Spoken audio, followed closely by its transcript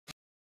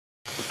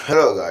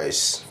Hello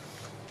guys,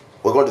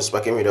 welcome to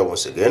Sparking Media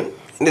once again.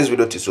 In this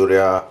video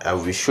tutorial, I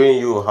will be showing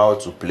you how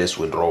to place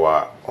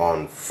withdrawal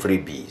on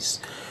Freebyz.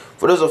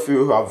 For those of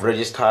you who have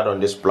registered on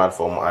this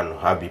platform and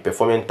have been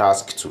performing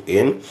tasks to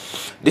earn,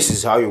 this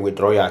is how you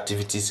withdraw your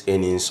activities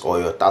earnings or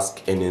your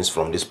task earnings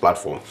from this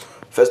platform.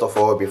 First of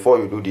all, before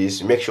you do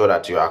this, make sure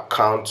that your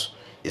account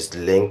is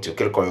linked. You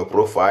click on your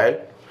profile,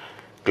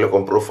 click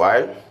on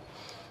profile.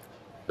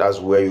 That's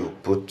where you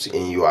put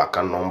in your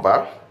account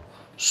number.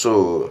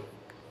 So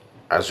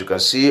as you can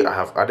see, I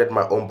have added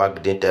my own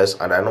bank details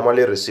and I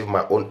normally receive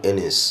my own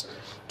earnings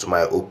to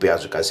my OP.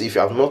 As you can see, if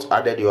you have not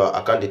added your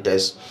account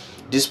details,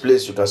 this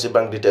place you can see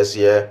bank details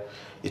here.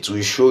 It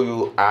will show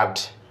you add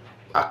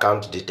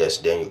account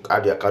details. Then you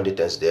add your account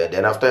details there.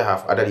 Then after you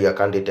have added your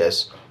account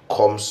details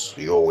comes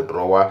your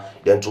withdrawal.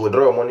 Then to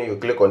withdraw your money, you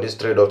click on these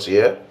three dots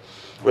here.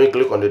 When you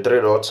click on the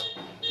three dots,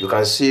 you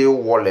can see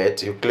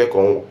wallet. You click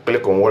on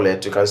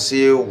wallet. You can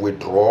see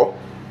withdraw.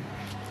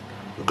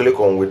 You click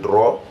on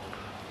withdraw.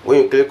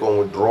 When you click on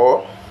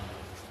withdraw,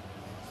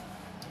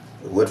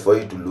 wait for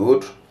it to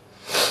load.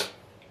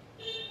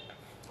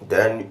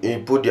 Then you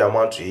put the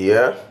amount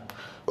here.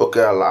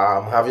 Okay,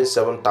 I'm having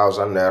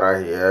 7,000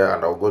 naira here,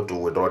 and I'll go to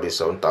withdraw this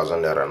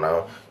 7,000 naira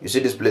now. You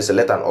see this place,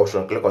 select an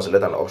option. Click on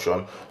select an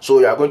option. So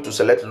you are going to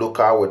select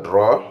local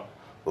withdraw.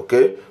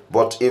 Okay,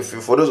 but if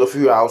for those of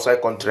you who are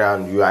outside country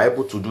and you are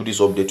able to do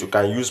this update, you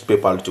can use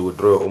PayPal to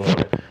withdraw your own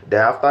money.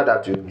 Then after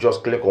that, you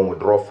just click on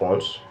withdraw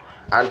funds.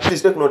 And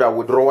please take note that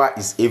withdrawal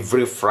is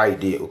every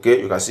Friday. Okay,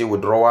 you can see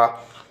withdrawal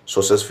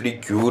successfully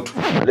queued.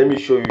 Let me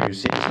show you. You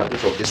see the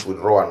status of this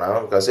withdrawal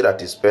now. You can see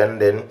that it's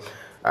pending,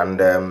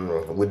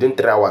 and within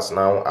 3 hours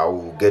now, I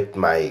will get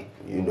my,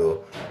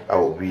 I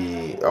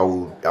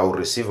will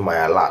receive my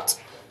alert.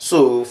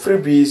 So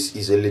Freebyz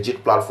is a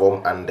legit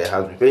platform, and they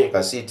have been, you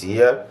can see it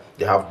here.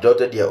 They have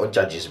dotted their own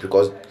charges,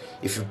 because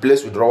if you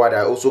place withdrawal, they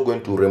are also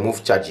going to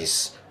remove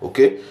charges.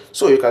 Okay,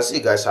 so you can see,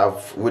 guys,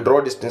 have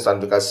withdraw these things,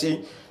 and you can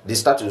see the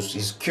status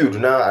is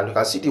queued now, and you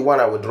can see the one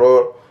I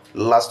withdraw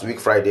last week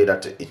Friday,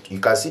 that you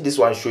can see this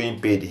one showing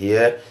paid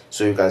here.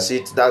 So you can see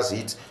it. That's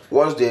it.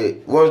 Once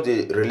they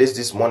release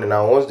this money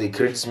now, once they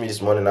credit me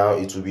this money now,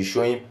 it will be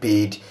showing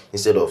paid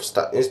instead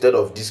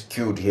of this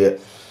queued here.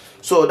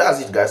 So that's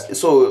it, guys.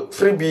 So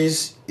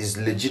Freebyz is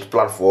legit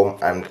platform,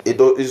 and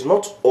it's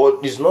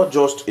not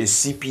just a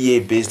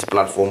CPA based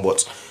platform,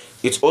 but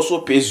it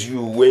also pays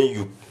you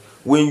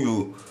when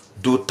you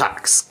do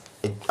tax,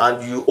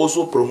 and you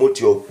also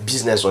promote your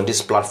business on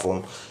this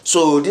platform.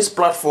 So this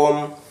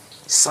platform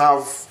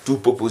serve two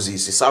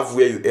purposes. It serve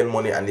where you earn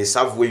money, and it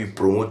serve where you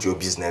promote your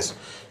business.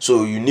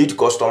 So you need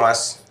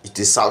customers, it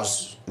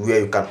serves where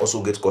you can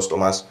also get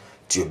customers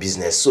to your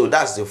business. So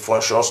that's the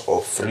functions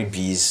of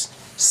Freebyz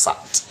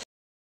site.